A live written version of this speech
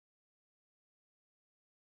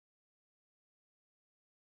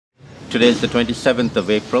Today is the 27th of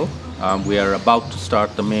April. We are about to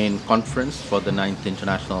start the main conference for the 9th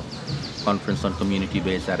International Conference on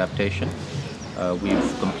Community-Based Adaptation.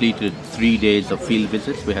 We've completed 3 days of field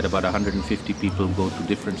visits. We had about 150 people go to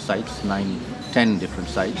different sites, 10 different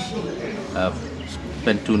sites.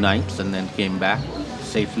 Spent 2 nights and then came back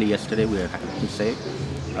safely yesterday, we are happy to say.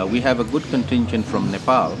 We have a good contingent from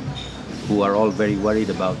Nepal who are all very worried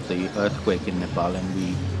about the earthquake in Nepal,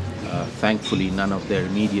 and thankfully none of their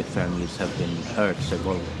immediate families have been hurt, so we've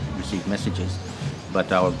all received messages.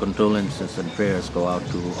 But our condolences and prayers go out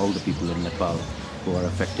to all the people in Nepal who are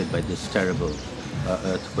affected by this terrible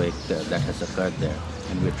earthquake that has occurred there.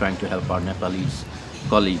 And we're trying to help our Nepalese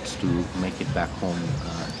colleagues to make it back home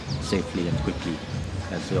safely and quickly,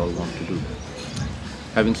 as they all want to do.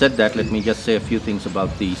 Having said that, let me just say a few things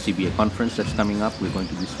about the CBA conference that's coming up. We're going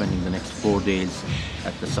to be spending the next 4 days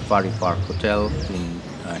at the Safari Park Hotel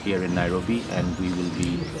here in Nairobi, and we will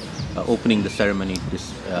be opening the ceremony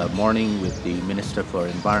this morning with the Minister for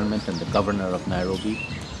Environment and the Governor of Nairobi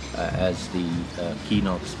as the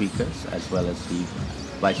keynote speakers, as well as the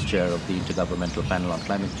Vice Chair of the Intergovernmental Panel on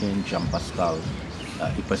Climate Change, Jean-Pascal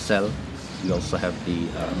Ippercel. We also have the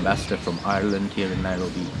Ambassador from Ireland here in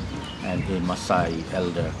Nairobi, and a Maasai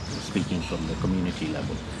elder speaking from the community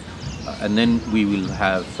level. And then we will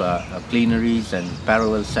have plenaries and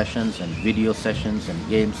parallel sessions and video sessions and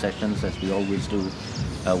game sessions, as we always do.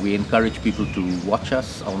 We encourage people to watch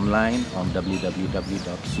us online on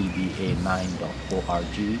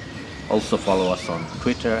www.cba9.org. Also follow us on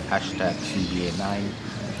Twitter, #CBA9.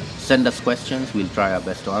 Send us questions, we'll try our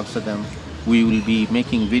best to answer them. We will be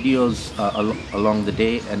making videos along the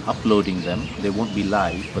day and uploading them. They won't be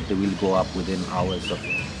live, but they will go up within hours of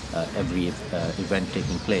every event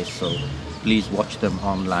taking place. So please watch them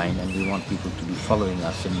online, and we want people to be following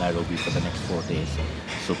us in Nairobi for the next 4 days.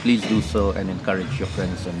 So please do so, and encourage your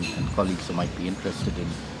friends and colleagues who might be interested in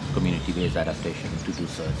community-based adaptation to do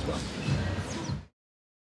so as well.